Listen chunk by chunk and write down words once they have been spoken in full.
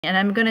And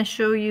I'm going to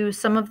show you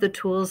some of the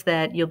tools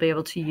that you'll be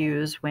able to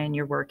use when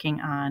you're working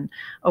on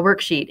a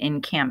worksheet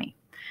in Kami.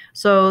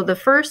 So the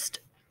first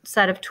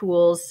set of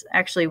tools,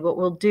 actually what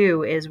we'll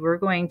do is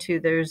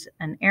there's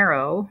an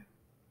arrow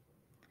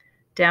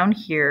down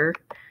here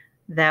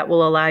that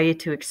will allow you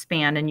to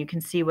expand, and you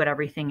can see what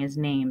everything is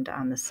named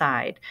on the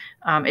side.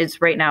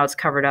 Right now it's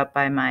covered up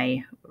by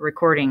my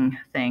recording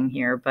thing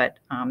here, but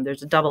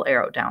there's a double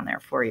arrow down there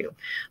for you.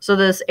 So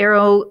this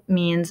arrow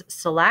means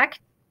select.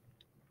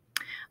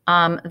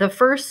 The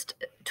first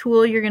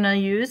tool you're going to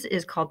use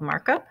is called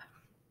Markup,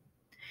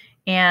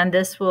 and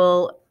this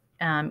will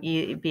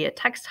be a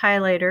text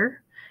highlighter.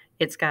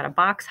 It's got a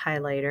box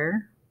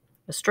highlighter,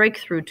 a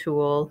strike-through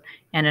tool,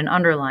 and an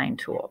underline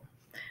tool.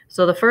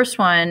 So the first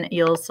one,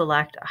 you'll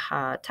select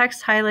a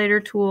text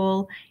highlighter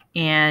tool,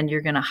 and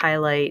you're going to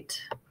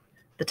highlight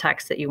the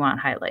text that you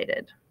want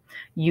highlighted.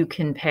 You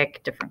can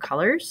pick different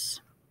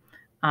colors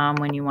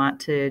when you want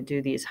to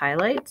do these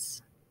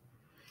highlights.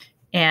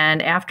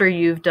 And after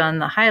you've done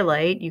the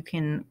highlight, you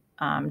can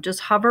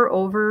just hover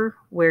over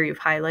where you've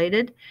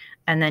highlighted,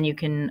 and then you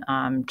can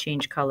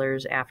change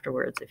colors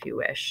afterwards if you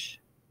wish.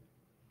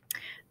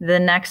 The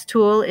next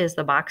tool is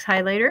the box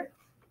highlighter,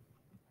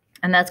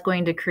 and that's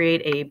going to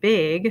create a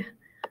big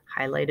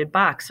highlighted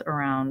box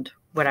around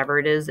whatever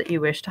it is that you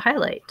wish to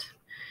highlight.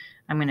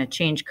 I'm going to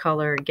change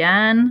color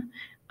again.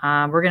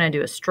 We're going to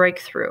do a strike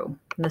through.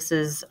 This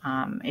is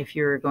if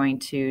you're going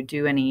to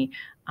do any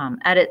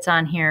edits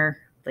on here,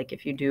 like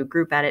if you do a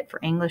group edit for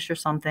English or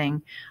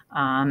something,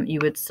 you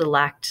would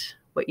select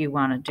what you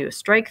want to do a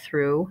strike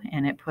through,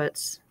 and it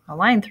puts a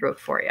line through it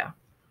for you.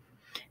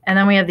 And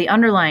then we have the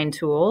underline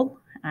tool.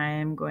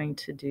 I'm going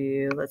to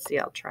do, let's see,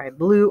 I'll try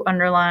blue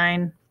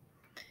underline,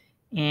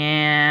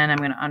 and I'm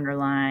going to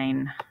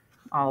underline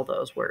all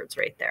those words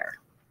right there.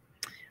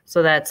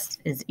 So that's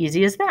as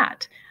easy as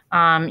that.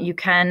 You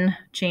can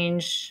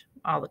change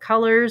all the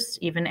colors.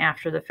 Even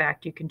after the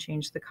fact, you can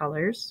change the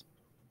colors.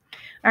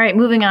 All right,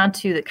 moving on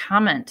to the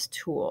comment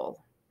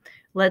tool.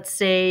 Let's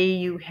say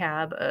you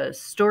have a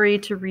story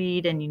to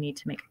read and you need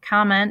to make a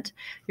comment.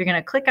 You're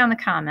going to click on the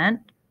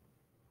comment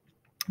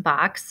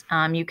box.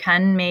 You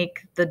can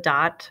make the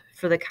dot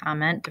for the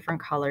comment different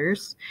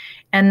colors.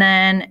 And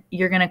then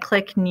you're going to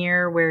click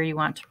near where you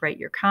want to write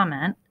your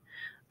comment.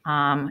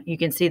 You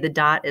can see the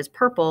dot is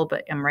purple,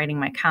 but I'm writing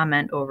my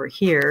comment over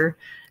here.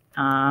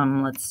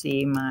 Let's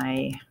see,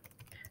 my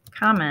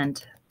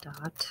comment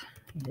dot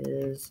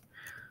is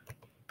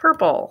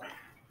purple.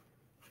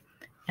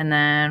 And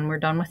then we're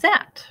done with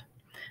that.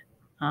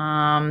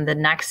 The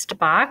next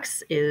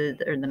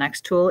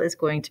tool is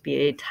going to be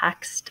a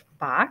text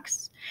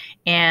box,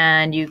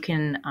 and you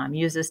can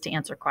use this to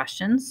answer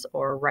questions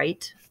or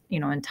write,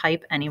 and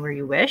type anywhere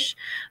you wish.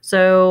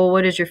 So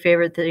what is your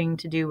favorite thing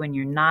to do when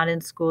you're not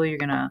in school? You're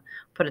going to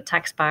put a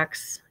text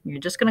box. You're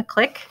just going to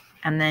click,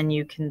 and then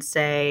you can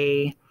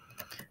say,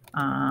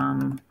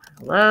 I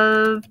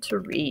love to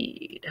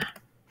read.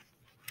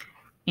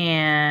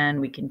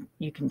 And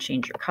you can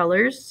change your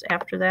colors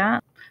after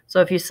that.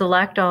 So if you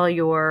select all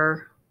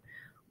your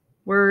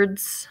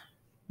words,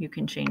 you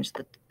can change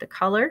the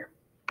color.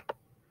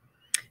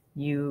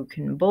 You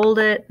can bold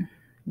it.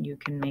 You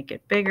can make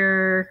it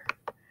bigger.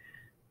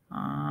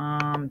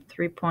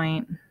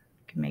 3-point, you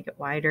can make it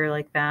wider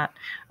like that.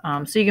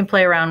 So you can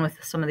play around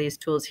with some of these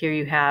tools here.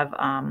 You have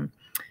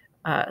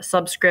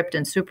subscript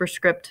and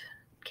superscript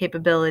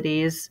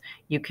capabilities.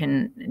 You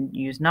can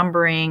use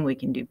numbering. We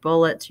can do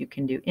bullets. You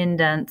can do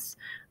indents.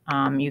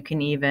 You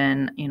can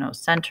even,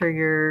 center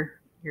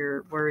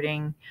your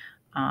wording,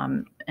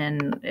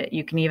 and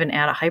you can even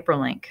add a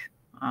hyperlink,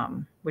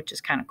 which is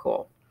kind of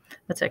cool.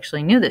 That's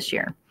actually new this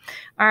year.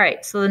 All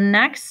right, so the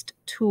next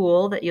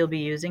tool that you'll be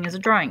using is a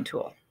drawing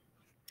tool.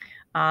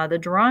 The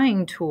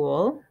drawing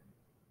tool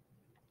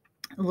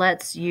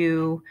lets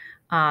you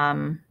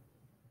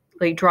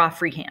draw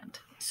freehand.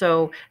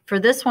 So for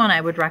this one, I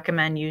would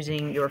recommend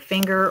using your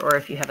finger, or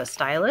if you have a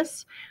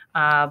stylus.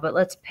 But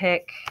let's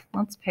pick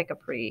a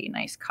pretty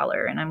nice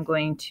color, and I'm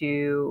going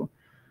to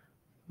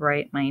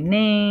write my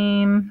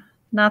name.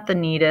 Not the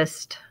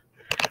neatest,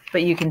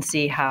 but you can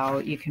see how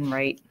you can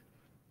write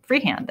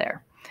freehand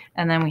there.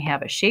 And then we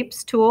have a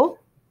shapes tool.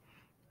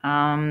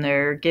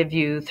 They give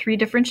you 3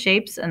 different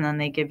shapes, and then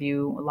they give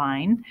you a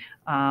line.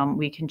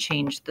 We can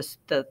change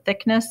the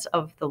thickness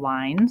of the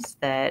lines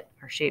that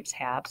our shapes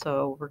have.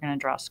 So we're going to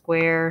draw a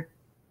square.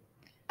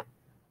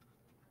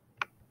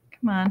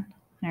 Come on,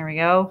 there we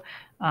go.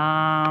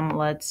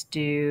 Let's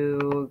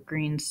do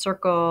green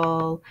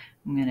circle.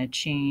 I'm going to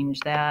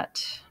change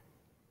that.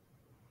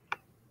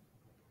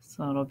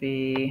 So it'll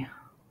be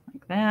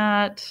like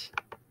that.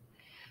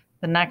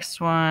 The next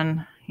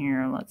one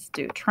here, let's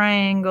do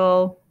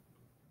triangle.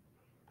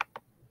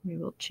 We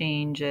will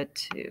change it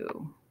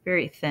to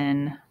very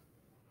thin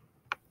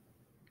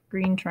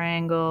green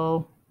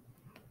triangle.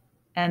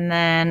 And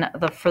then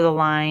for the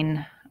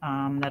line,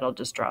 that'll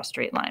just draw a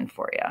straight line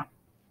for you.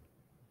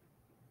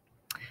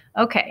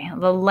 Okay,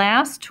 the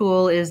last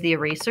tool is the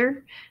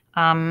eraser,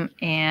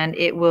 and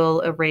it will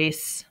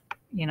erase,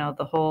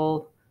 the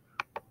whole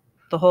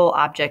the whole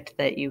object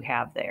that you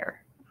have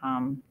there.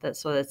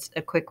 So that's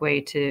a quick way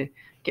to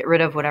get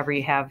rid of whatever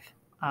you have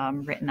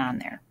written on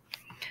there.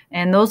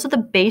 And those are the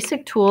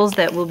basic tools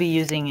that we'll be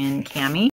using in Kami.